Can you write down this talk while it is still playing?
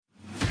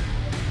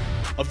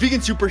A vegan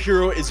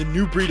superhero is a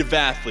new breed of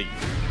athlete.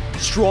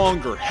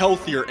 Stronger,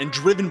 healthier, and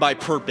driven by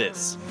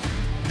purpose.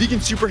 Vegan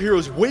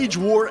superheroes wage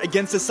war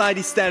against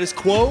society's status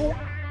quo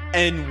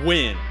and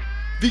win.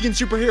 Vegan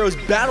superheroes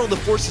battle the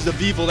forces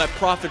of evil that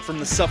profit from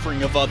the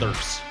suffering of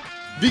others.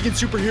 Vegan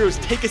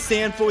superheroes take a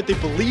stand for what they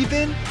believe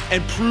in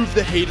and prove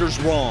the haters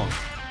wrong.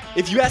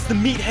 If you ask the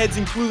meatheads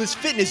and clueless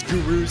fitness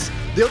gurus,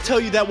 they'll tell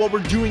you that what we're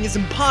doing is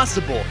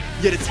impossible,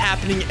 yet it's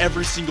happening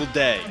every single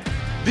day.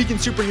 Vegan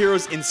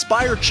superheroes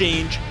inspire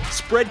change,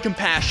 spread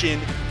compassion,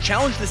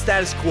 challenge the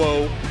status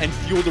quo, and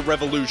fuel the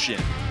revolution.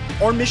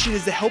 Our mission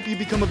is to help you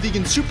become a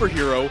vegan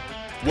superhero.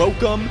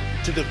 Welcome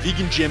to the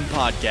Vegan Gym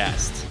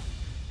Podcast.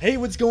 Hey,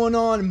 what's going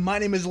on? My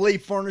name is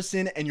Leif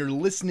Farnerson, and you're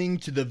listening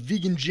to the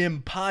Vegan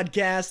Gym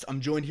Podcast. I'm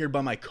joined here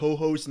by my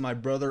co-host, my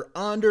brother,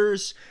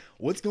 Anders.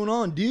 What's going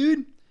on,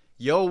 dude?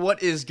 Yo,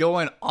 what is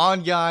going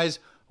on, guys?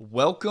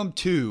 Welcome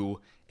to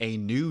a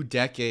new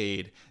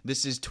decade.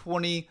 This is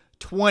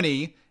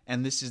 2020,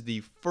 and this is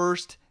the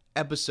first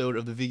episode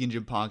of the Vegan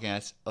Gym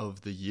Podcast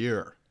of the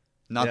year.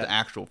 Not the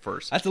actual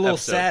first. That's a little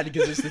episode. sad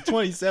because it's the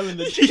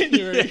 27th of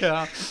January.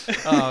 Yeah.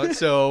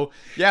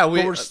 But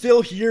we're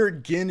still here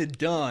getting it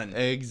done.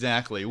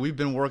 Exactly. We've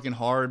been working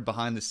hard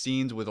behind the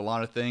scenes with a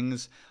lot of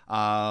things.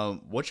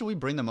 What should we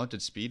bring them up to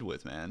speed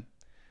with, man?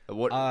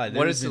 What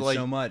is been like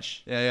so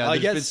much? Yeah.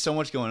 There's been so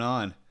much going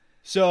on.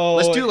 So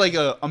let's do like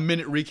a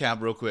minute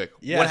recap real quick.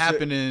 Yeah, what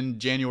happened in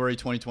January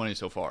 2020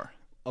 so far?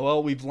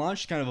 Well, we've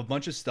launched kind of a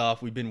bunch of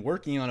stuff. We've been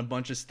working on a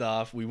bunch of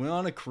stuff. We went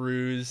on a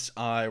cruise.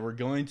 We're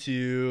going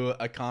to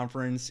a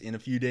conference in a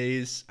few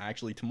days.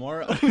 Actually,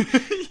 tomorrow.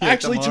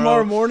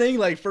 Tomorrow morning,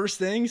 like first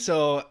thing.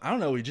 So, I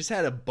don't know. We just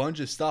had a bunch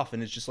of stuff,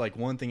 and it's just like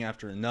one thing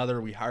after another.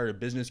 We hired a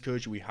business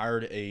coach. We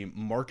hired a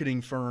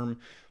marketing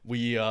firm.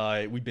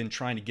 We've been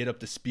trying to get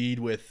up to speed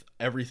with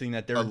everything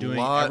that they're doing.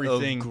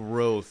 Of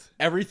growth.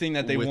 Everything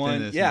that they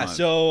want. Yeah. Month.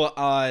 So,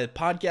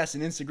 podcast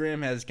and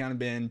Instagram has kind of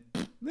been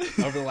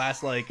over the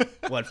last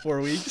 4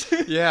 weeks.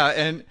 Yeah,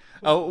 and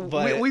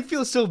we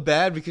feel so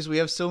bad because we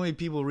have so many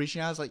people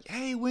reaching out. It's like,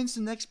 hey, when's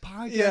the next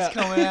podcast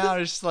coming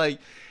out? It's just like,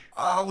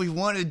 oh, we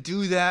want to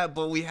do that,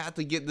 but we have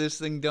to get this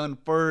thing done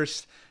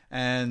first.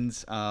 And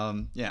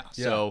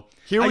so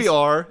here we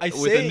are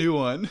with a new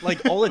one.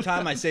 Like all the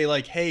time I say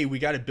hey, we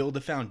got to build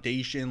a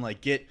foundation,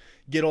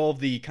 get all of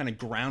the kind of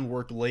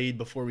groundwork laid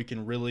before we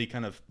can really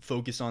kind of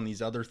focus on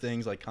these other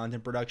things like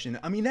content production.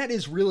 I mean, that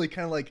is really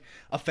kind of like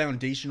a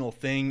foundational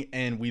thing,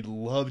 and we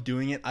love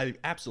doing it. I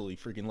absolutely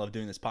freaking love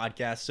doing this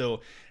podcast.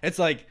 So it's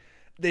like,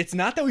 it's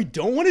not that we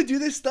don't want to do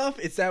this stuff.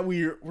 It's that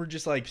we're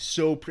just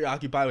so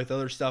preoccupied with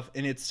other stuff.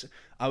 And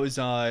I was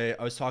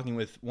talking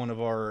with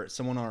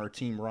someone on our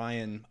team,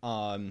 Ryan,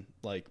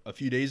 a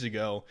few days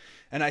ago,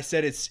 and I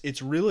said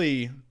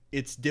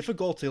it's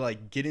difficult to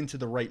get into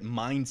the right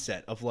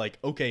mindset of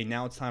okay,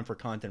 now it's time for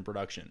content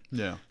production.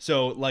 Yeah.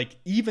 So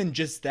even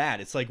just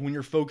that, it's when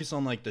you're focused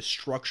on the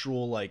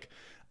structural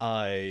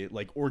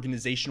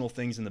organizational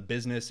things in the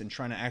business and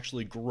trying to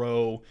actually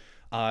grow,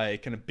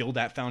 kind of build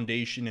that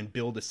foundation and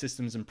build the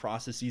systems and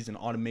processes and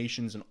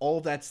automations and all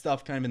of that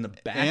stuff kind of in the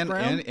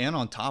background. And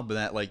on top of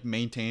that,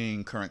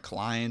 maintaining current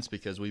clients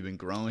because we've been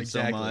growing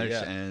so much.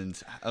 Yeah.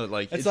 And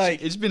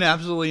it's been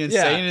absolutely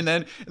insane. Yeah.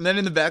 And then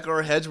in the back of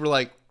our heads, we're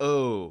like,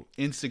 oh,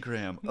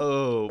 Instagram.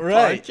 Oh,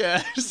 right.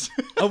 Podcast.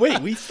 Oh, wait,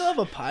 we still have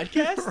a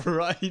podcast?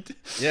 Right.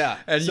 Yeah.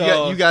 And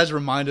you guys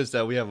remind us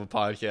that we have a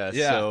podcast.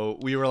 Yeah. So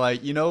we were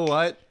like, you know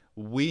what?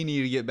 We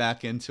need to get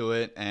back into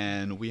it,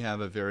 and we have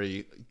a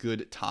very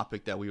good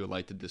topic that we would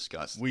like to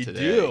discuss today. We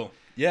do.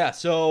 Yeah,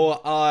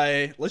 so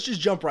let's just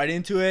jump right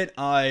into it.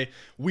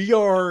 We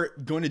are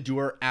going to do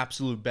our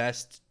absolute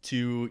best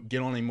to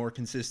get on a more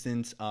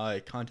consistent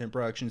content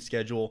production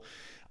schedule.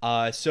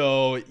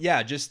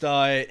 Just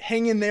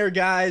hang in there,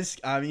 guys.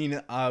 I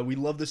mean, we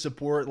love the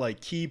support.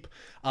 Keep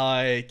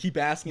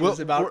asking us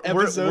about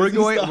episodes.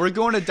 We're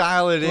going to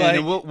dial it in,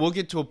 and we'll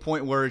get to a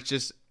point where it's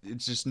just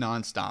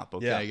nonstop.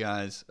 Okay,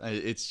 guys,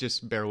 it's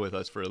just bear with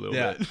us for a little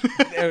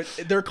bit.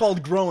 They're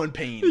called growing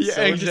pains. Yeah,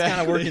 so we're just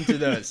kind of working through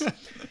those.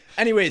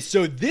 Anyways,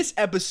 so this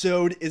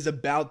episode is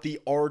about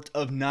the art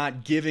of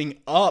not giving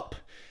up.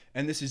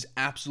 And this is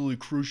absolutely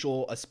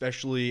crucial,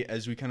 especially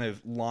as we kind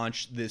of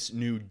launch this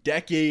new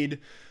decade.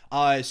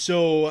 I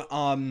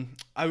kind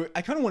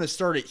of want to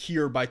start it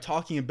here by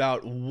talking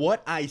about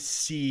what I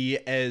see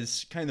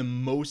as kind of the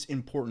most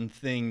important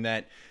thing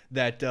that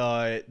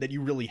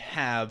you really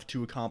have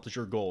to accomplish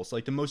your goals,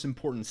 like the most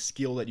important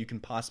skill that you can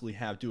possibly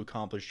have to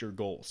accomplish your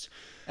goals.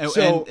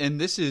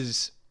 And this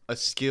is a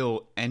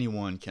skill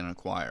anyone can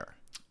acquire.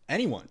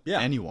 Anyone.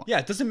 Yeah,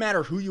 it doesn't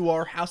matter who you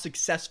are, how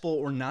successful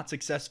or not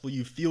successful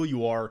you feel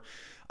you are.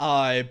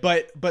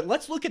 But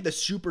let's look at the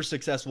super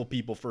successful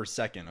people for a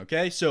second,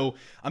 okay? So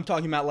I'm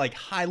talking about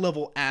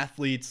high-level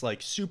athletes,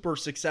 super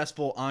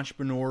successful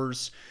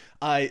entrepreneurs,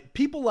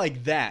 people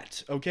like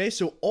that, okay?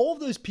 So all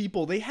of those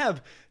people, they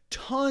have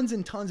tons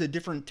and tons of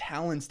different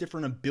talents,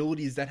 different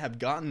abilities that have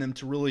gotten them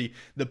to really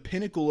the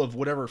pinnacle of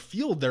whatever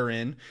field they're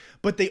in,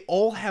 but they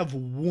all have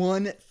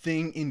one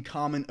thing in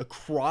common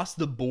across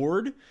the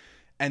board,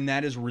 and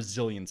that is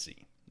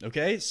resiliency.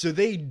 Okay, so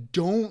they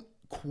don't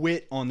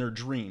quit on their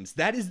dreams.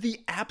 That is the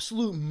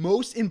absolute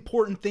most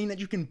important thing that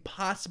you can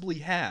possibly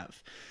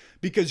have,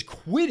 because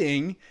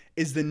quitting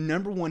is the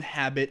number one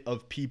habit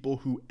of people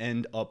who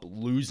end up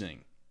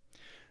losing.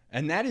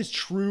 And that is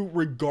true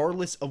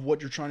regardless of what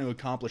you're trying to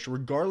accomplish,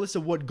 regardless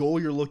of what goal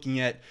you're looking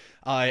at.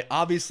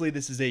 Obviously,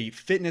 this is a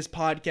fitness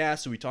podcast,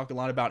 so we talk a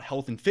lot about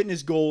health and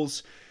fitness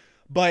goals.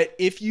 But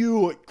if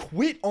you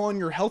quit on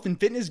your health and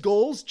fitness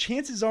goals,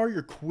 chances are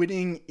you're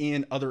quitting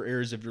in other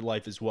areas of your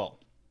life as well.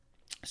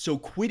 So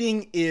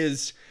quitting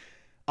is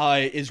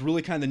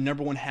really kind of the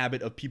number one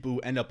habit of people who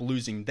end up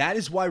losing. That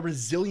is why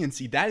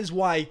resiliency, that is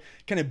why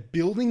kind of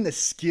building the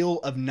skill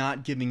of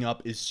not giving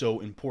up is so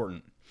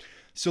important.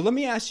 So let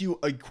me ask you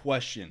a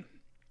question.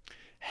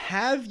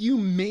 Have you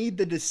made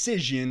the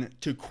decision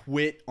to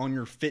quit on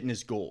your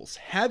fitness goals?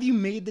 Have you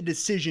made the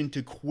decision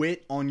to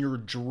quit on your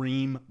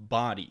dream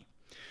body?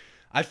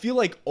 I feel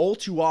like all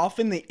too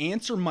often the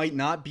answer might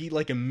not be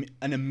like an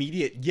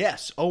immediate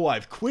yes. Oh,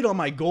 I've quit on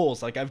my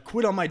goals. Like I've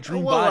quit on my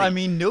dream body. I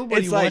mean,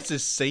 nobody wants to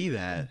say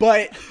that.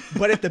 But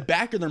at the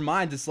back of their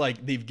mind, it's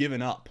like they've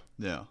given up.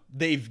 Yeah.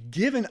 They've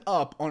given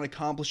up on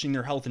accomplishing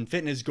their health and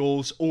fitness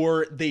goals,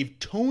 or they've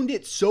toned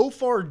it so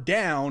far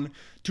down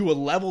to a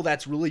level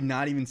that's really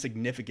not even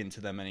significant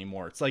to them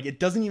anymore. It's like it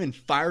doesn't even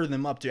fire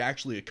them up to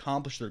actually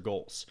accomplish their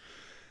goals.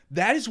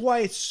 That is why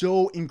it's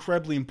so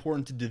incredibly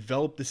important to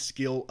develop the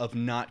skill of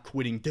not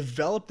quitting,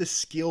 develop the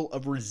skill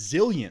of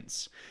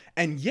resilience.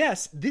 And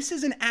yes, this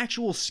is an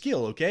actual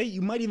skill, okay?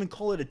 You might even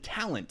call it a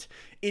talent.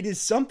 It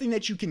is something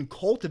that you can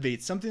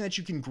cultivate, something that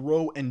you can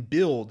grow and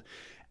build.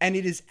 And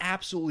it is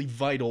absolutely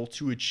vital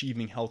to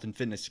achieving health and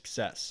fitness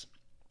success.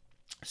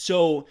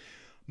 So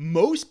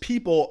most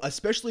people,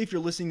 especially if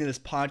you're listening to this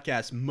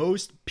podcast,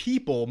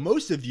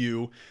 most of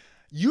you,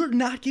 you're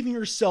not giving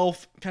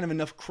yourself kind of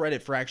enough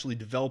credit for actually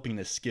developing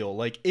this skill.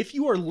 Like if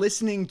you are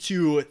listening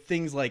to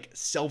things like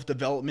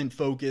self-development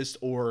focused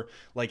or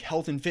like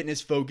health and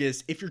fitness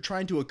focused, if you're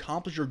trying to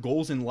accomplish your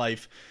goals in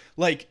life,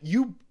 like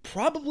you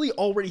probably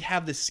already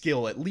have the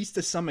skill, at least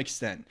to some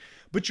extent,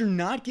 but you're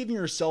not giving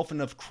yourself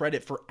enough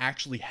credit for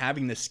actually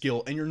having the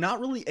skill, and you're not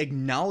really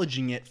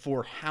acknowledging it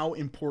for how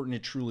important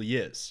it truly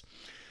is.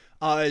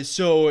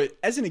 So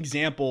as an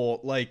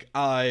example, like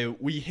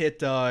we hit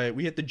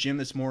the gym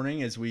this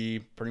morning, as we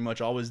pretty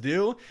much always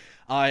do.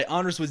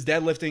 Anders was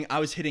deadlifting. I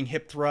was hitting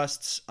hip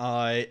thrusts,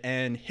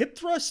 and hip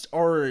thrusts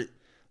are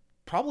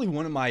probably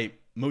one of my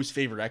most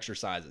favorite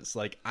exercises.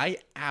 Like I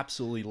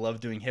absolutely love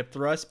doing hip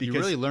thrusts because you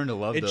really learned to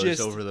love those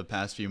over the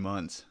past few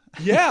months.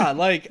 Yeah,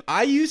 like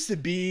I used to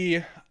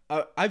be.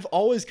 I've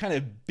always kind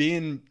of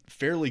been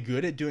fairly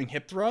good at doing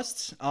hip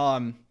thrusts.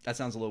 That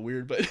sounds a little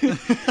weird, but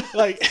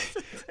like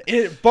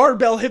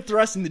barbell hip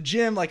thrusts in the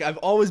gym, like I've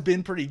always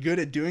been pretty good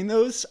at doing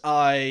those.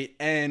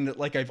 And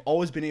like I've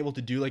always been able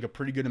to do like a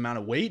pretty good amount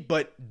of weight.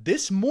 But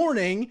this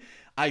morning,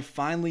 I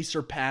finally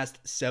surpassed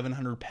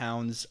 700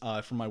 pounds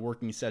for my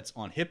working sets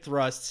on hip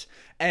thrusts.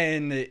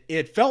 And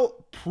it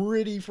felt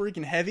pretty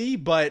freaking heavy,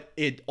 but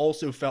it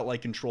also felt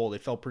like controlled.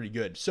 It felt pretty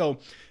good. So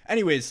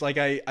anyways, like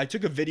I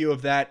took a video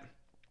of that.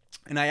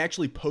 And I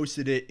actually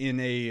posted it in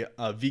a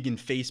vegan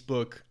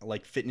Facebook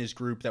like fitness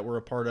group that we're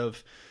a part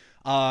of.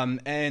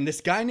 And this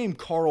guy named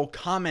Carl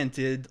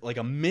commented like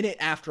a minute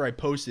after I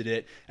posted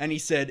it, and he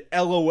said,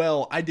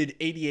 "LOL, I did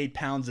 88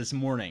 pounds this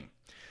morning."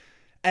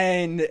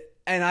 And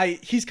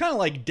he's kind of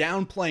like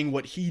downplaying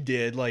what he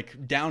did,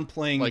 like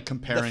downplaying like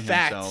comparing the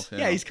fact. himself.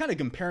 Yeah, he's kind of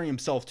comparing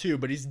himself too,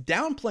 but he's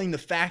downplaying the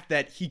fact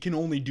that he can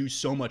only do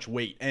so much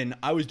weight. And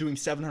I was doing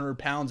 700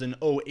 pounds and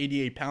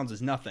 88 pounds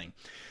is nothing.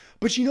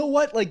 But you know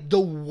what? Like the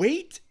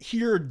weight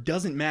here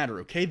doesn't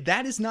matter, okay?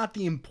 That is not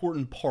the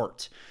important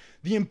part.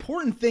 The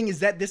important thing is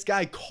that this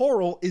guy,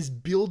 Carl, is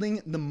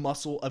building the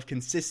muscle of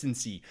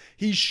consistency.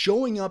 He's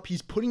showing up,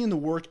 he's putting in the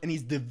work, and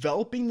he's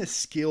developing the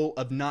skill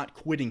of not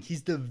quitting.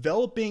 He's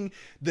developing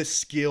the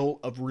skill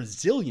of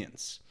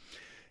resilience.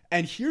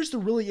 And here's the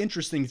really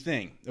interesting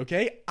thing,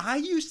 okay? I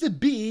used to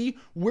be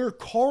where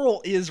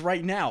Carl is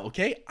right now,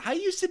 okay? I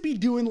used to be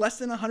doing less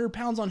than 100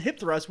 pounds on hip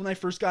thrust when I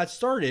first got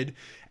started.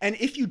 And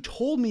if you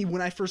told me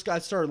when I first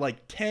got started,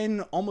 like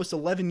 10, almost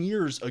 11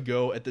 years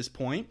ago at this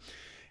point,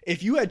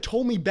 if you had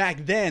told me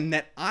back then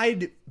that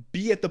I'd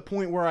be at the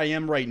point where I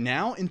am right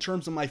now in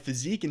terms of my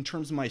physique, in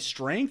terms of my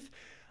strength,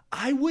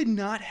 I would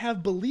not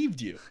have believed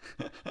you.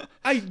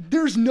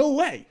 There's no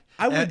way.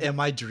 Am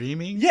I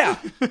dreaming? Yeah.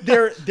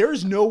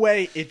 There's no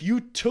way if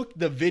you took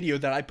the video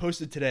that I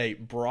posted today,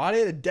 brought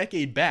it a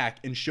decade back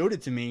and showed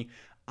it to me,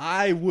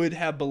 I would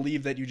have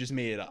believed that you just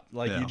made it up.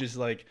 Like you just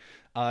like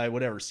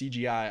whatever,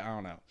 CGI, I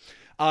don't know.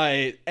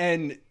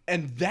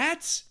 And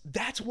that's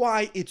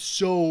why it's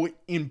so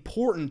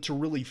important to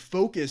really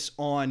focus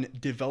on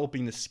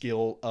developing the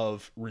skill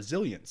of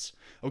resilience.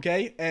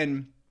 Okay?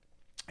 And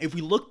if we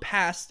look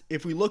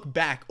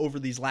back over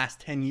these last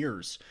 10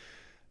 years,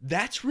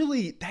 that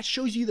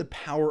shows you the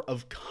power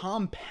of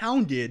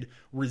compounded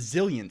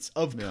resilience,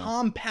 of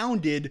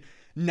compounded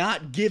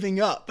not giving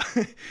up.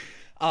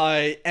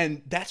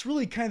 And that's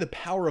really kind of the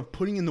power of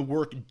putting in the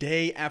work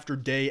day after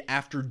day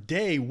after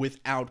day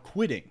without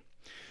quitting.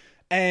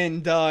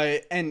 And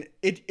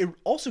it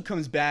also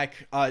comes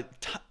back.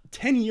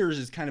 10 years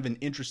is kind of an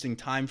interesting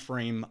time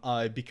frame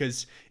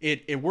because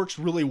it works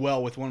really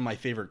well with one of my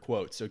favorite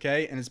quotes,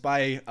 okay? And it's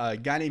by a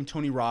guy named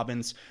Tony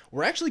Robbins.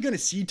 We're actually going to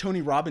see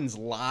Tony Robbins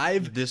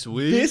live this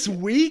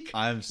week.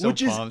 I'm so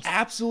pumped. Which is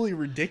absolutely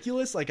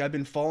ridiculous. Like, I've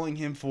been following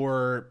him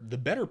for the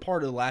better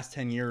part of the last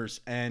 10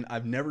 years, and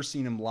I've never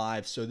seen him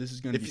live, so this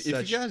is going to be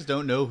such... If you guys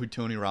don't know who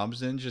Tony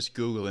Robbins is, just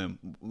Google him.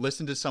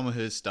 Listen to some of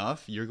his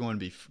stuff. You're going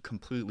to be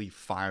completely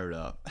fired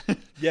up.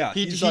 Yeah.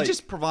 He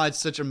just provides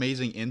such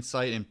amazing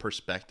insight and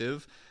perspective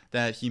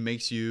that he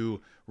makes you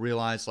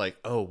realize, like,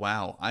 oh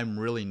wow, I'm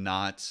really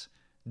not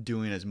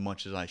doing as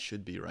much as I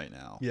should be right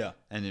now. Yeah.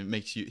 And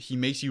he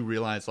makes you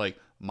realize, like,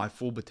 my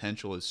full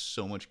potential is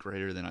so much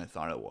greater than I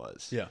thought it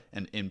was. Yeah.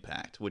 And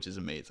impact, which is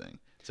amazing.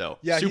 So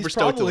yeah, super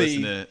stoked to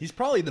listen to it. He's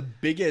probably the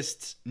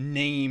biggest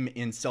name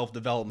in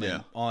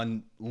self-development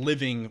on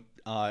living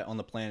on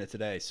the planet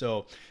today.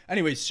 So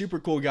anyway, super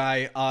cool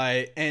guy.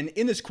 And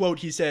in this quote,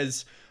 he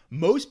says,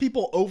 most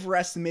people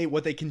overestimate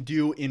what they can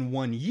do in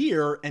 1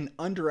 year and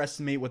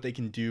underestimate what they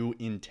can do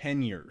in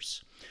 10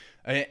 years.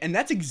 And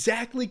that's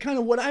exactly kind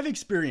of what I've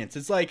experienced.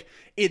 It's like,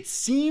 it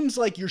seems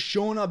like you're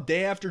showing up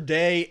day after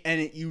day,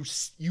 and you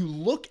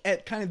look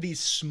at kind of these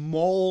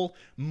small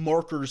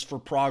markers for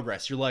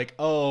progress. You're like,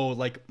 oh,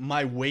 like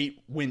my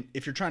weight,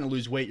 if you're trying to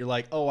lose weight, you're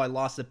like, oh, I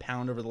lost a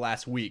pound over the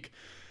last week.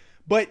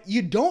 But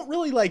you don't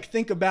really like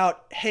think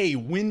about, hey,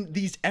 when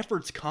these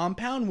efforts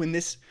compound,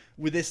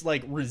 with this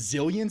like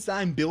resilience that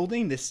I'm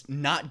building, this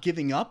not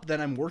giving up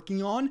that I'm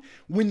working on,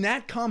 when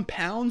that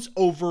compounds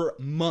over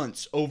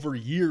months, over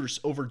years,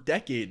 over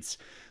decades,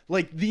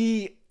 like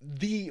the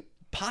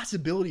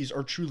possibilities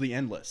are truly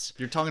endless.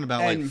 You're talking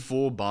about like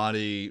full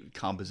body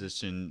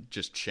composition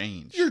just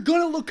change. You're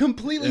going to look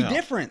completely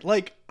different.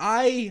 Like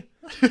well,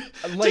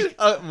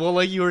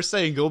 like you were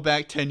saying, go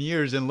back 10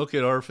 years and look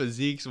at our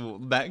physiques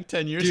back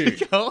 10 years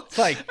ago. It's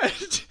like,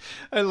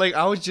 and like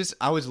I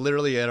was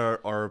literally at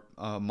our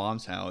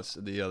mom's house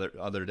the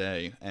other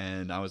day,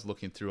 and I was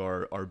looking through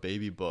our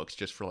baby books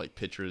just for like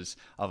pictures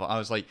of. I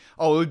was like,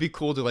 oh, it would be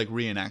cool to like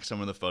reenact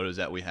some of the photos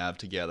that we have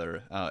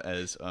together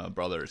as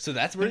brothers. So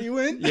that's where you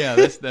went? Yeah,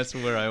 that's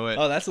where I went.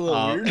 Oh, that's a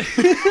little weird.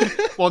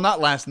 Well, not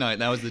last night.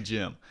 That was the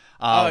gym.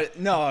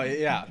 No,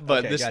 yeah.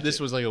 But okay, this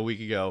was like a week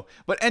ago.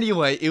 But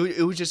anyway,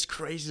 it was just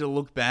crazy to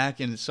look back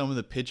and some of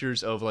the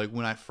pictures of like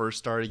when I first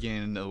started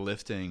getting into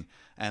lifting,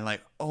 and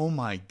like, oh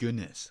my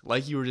goodness,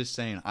 like you were just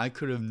saying, I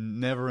could have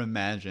never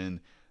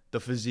imagined the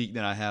physique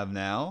that I have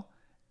now.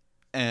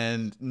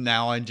 And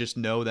now I just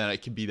know that I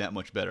can be that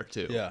much better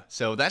too. Yeah.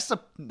 So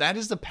that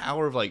is the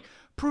power of like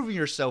proving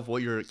yourself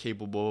what you're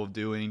capable of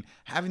doing,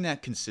 having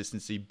that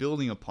consistency,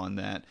 building upon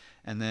that,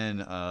 and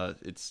then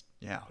it's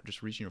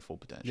just reaching your full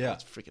potential. Yeah.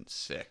 It's freaking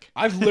sick.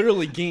 I've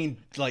literally gained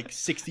like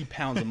 60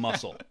 pounds of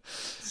muscle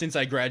since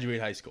I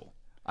graduated high school.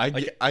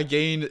 I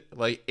gained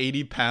like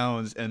 80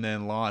 pounds and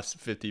then lost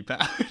 50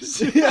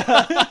 pounds.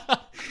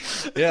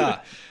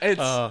 Yeah.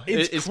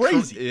 It's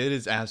crazy. It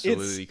is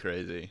absolutely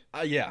crazy.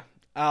 Yeah.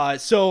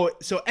 So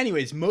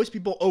anyways, most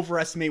people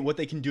overestimate what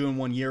they can do in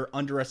 1 year,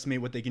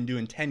 underestimate what they can do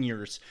in 10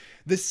 years.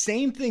 The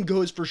same thing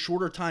goes for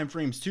shorter time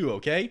frames too,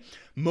 okay?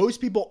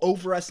 Most people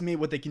overestimate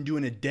what they can do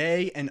in a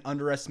day and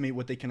underestimate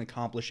what they can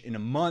accomplish in a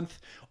month,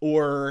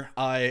 or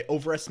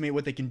overestimate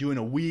what they can do in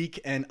a week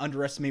and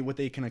underestimate what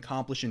they can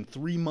accomplish in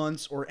 3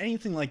 months, or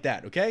anything like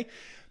that, okay?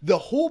 The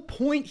whole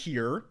point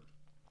here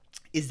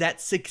is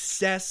that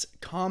success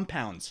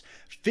compounds.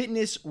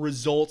 Fitness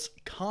results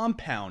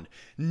compound.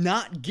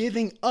 Not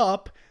giving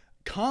up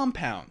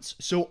compounds.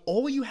 So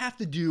all you have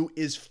to do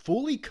is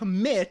fully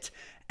commit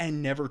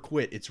and never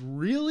quit. It's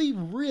really,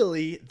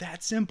 really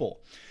that simple.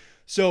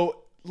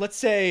 So let's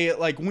say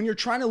like when you're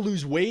trying to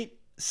lose weight,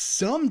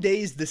 some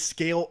days the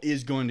scale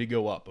is going to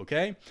go up,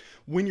 okay?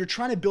 When you're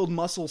trying to build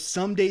muscle,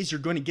 some days you're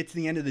going to get to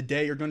the end of the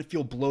day, you're going to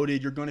feel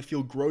bloated, you're going to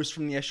feel gross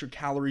from the extra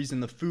calories in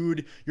the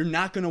food, you're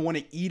not going to want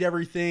to eat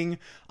everything,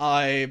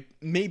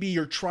 maybe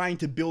you're trying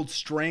to build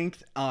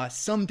strength.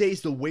 Some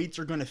days the weights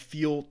are going to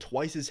feel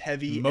twice as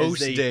heavy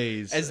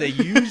as they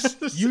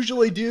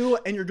usually do,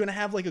 and you're going to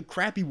have like a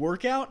crappy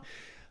workout.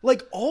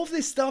 Like all of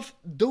this stuff,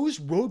 those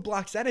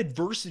roadblocks, that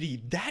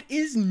adversity, that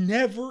is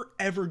never,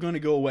 ever going to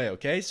go away,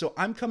 okay? So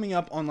I'm coming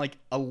up on like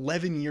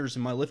 11 years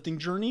in my lifting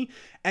journey,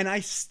 and I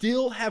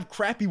still have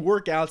crappy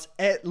workouts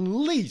at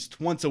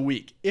least once a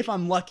week, if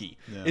I'm lucky.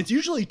 Yeah. It's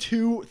usually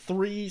 2,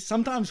 3,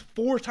 sometimes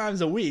 4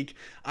 times a week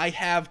I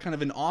have kind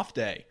of an off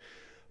day.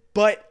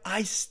 But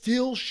I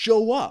still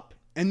show up.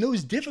 And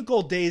those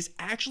difficult days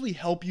actually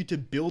help you to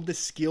build the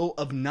skill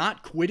of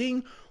not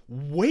quitting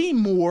way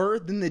more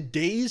than the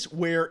days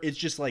where it's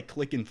just like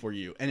clicking for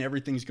you and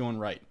everything's going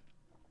right.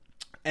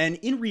 And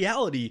in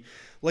reality,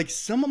 like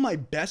some of my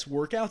best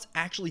workouts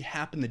actually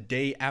happen the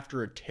day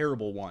after a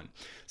terrible one.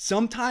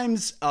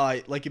 Sometimes,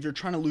 like if you're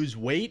trying to lose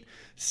weight,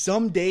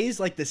 some days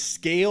like the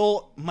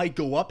scale might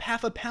go up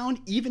half a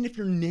pound, even if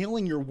you're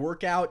nailing your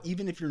workout,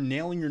 even if you're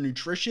nailing your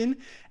nutrition.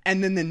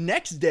 And then the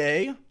next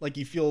day, like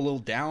you feel a little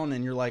down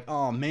and you're like,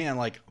 oh man,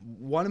 like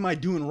what am I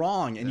doing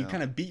wrong? And you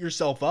kind of beat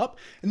yourself up.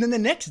 And then the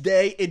next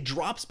day it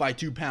drops by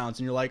 2 pounds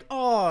and you're like,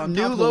 oh, I'm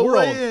top of the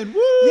world.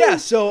 Yeah.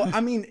 So,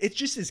 I mean, it's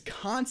just this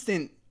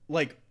constant,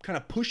 like kind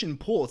of push and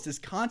pull. It's this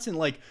constant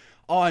like,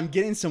 oh, I'm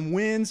getting some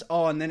wins.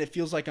 Oh, and then it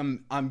feels like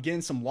I'm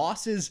getting some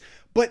losses.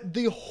 But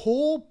the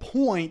whole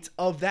point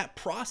of that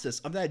process,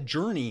 of that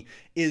journey,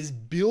 is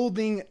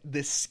building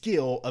the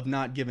skill of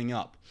not giving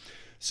up.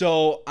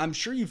 So I'm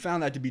sure you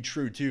found that to be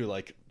true too.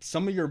 Like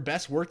some of your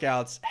best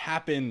workouts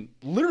happen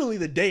literally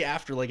the day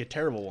after like a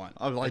terrible one.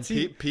 Oh, like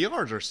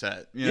PRs are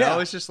set. You know,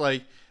 it's just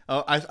like,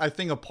 I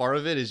think a part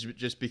of it is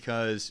just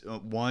because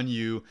one,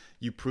 you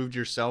proved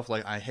yourself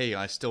like,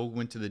 I still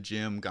went to the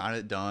gym, got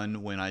it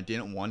done when I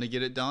didn't want to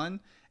get it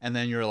done. And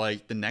then you're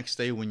like, the next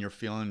day when you're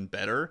feeling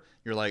better,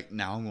 you're like,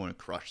 now I'm going to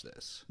crush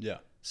this. Yeah.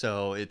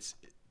 So it's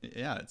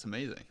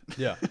amazing.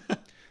 Yeah.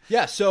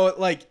 Yeah. So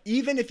like,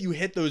 even if you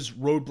hit those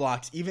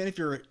roadblocks, even if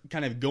you're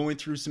kind of going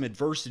through some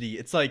adversity,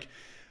 it's like,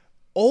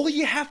 all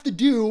you have to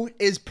do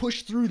is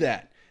push through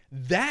that.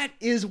 That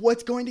is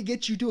what's going to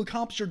get you to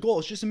accomplish your goal.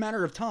 It's just a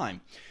matter of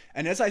time.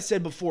 And as I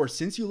said before,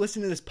 since you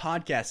listen to this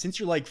podcast, since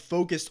you're like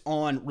focused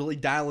on really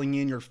dialing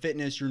in your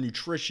fitness, your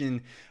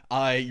nutrition,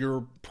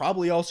 you're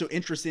probably also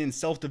interested in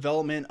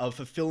self-development, of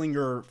fulfilling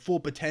your full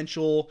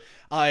potential.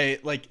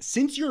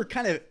 Since you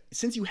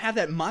have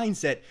that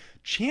mindset,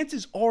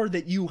 chances are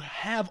that you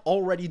have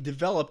already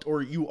developed,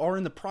 or you are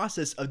in the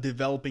process of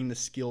developing, the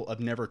skill of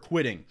never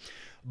quitting.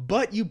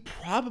 But you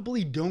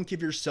probably don't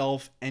give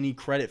yourself any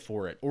credit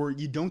for it, or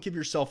you don't give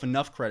yourself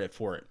enough credit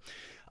for it.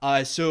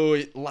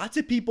 So lots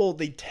of people,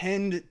 they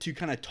tend to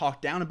kind of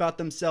talk down about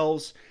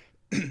themselves.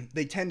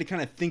 They tend to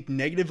kind of think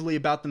negatively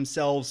about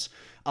themselves,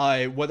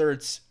 whether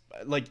it's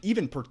like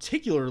even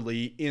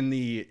particularly in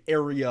the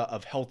area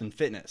of health and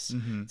fitness.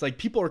 Mm-hmm. It's like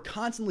people are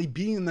constantly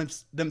beating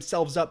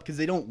themselves up because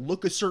they don't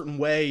look a certain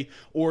way,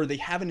 or they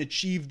haven't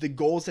achieved the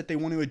goals that they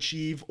want to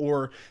achieve,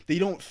 or they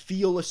don't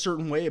feel a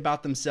certain way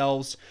about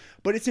themselves.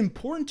 But it's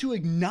important to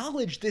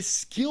acknowledge this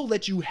skill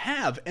that you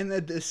have and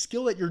the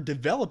skill that you're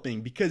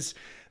developing, because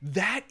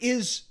that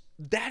is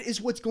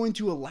what's going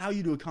to allow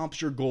you to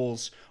accomplish your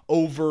goals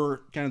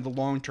over kind of the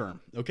long term.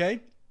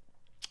 Okay.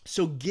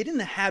 So get in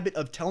the habit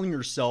of telling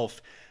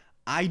yourself,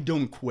 I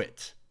don't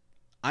quit.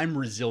 I'm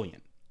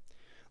resilient.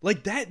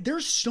 Like that,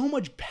 there's so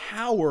much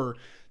power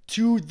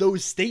to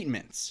those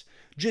statements.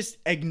 Just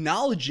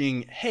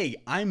acknowledging, hey,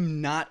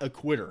 I'm not a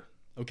quitter.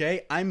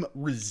 Okay? I'm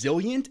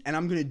resilient and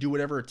I'm going to do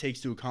whatever it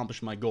takes to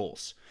accomplish my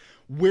goals.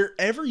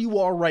 Wherever you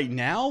are right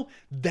now,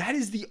 that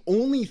is the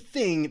only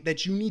thing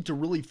that you need to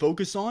really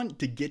focus on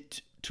to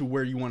get to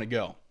where you want to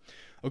go.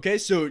 Okay,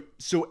 so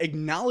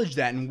acknowledge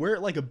that and wear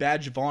it like a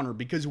badge of honor,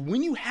 because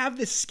when you have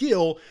this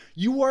skill,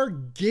 you are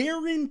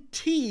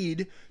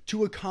guaranteed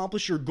to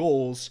accomplish your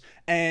goals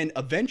and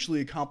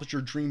eventually accomplish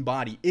your dream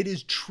body. It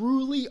is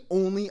truly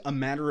only a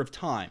matter of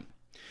time.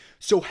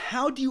 So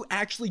how do you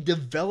actually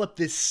develop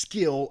this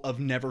skill of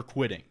never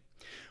quitting?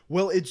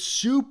 Well, it's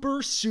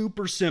super,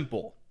 super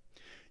simple.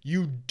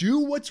 You do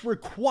what's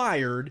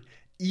required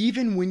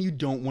even when you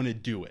don't want to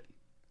do it.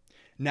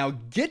 Now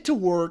get to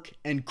work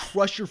and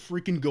crush your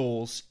freaking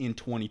goals in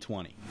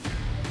 2020.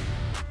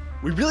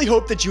 We really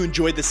hope that you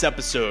enjoyed this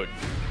episode.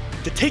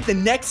 To take the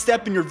next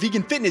step in your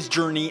vegan fitness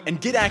journey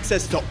and get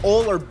access to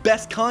all our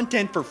best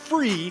content for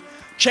free,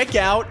 check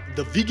out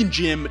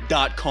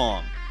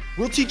thevegangym.com.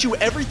 We'll teach you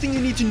everything you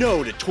need to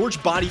know to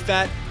torch body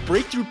fat,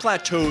 break through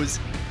plateaus,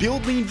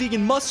 build lean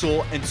vegan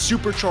muscle, and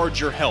supercharge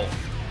your health.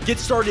 Get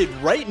started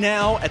right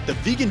now at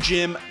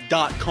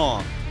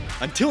thevegangym.com.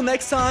 Until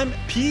next time,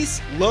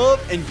 peace,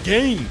 love, and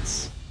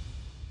gains.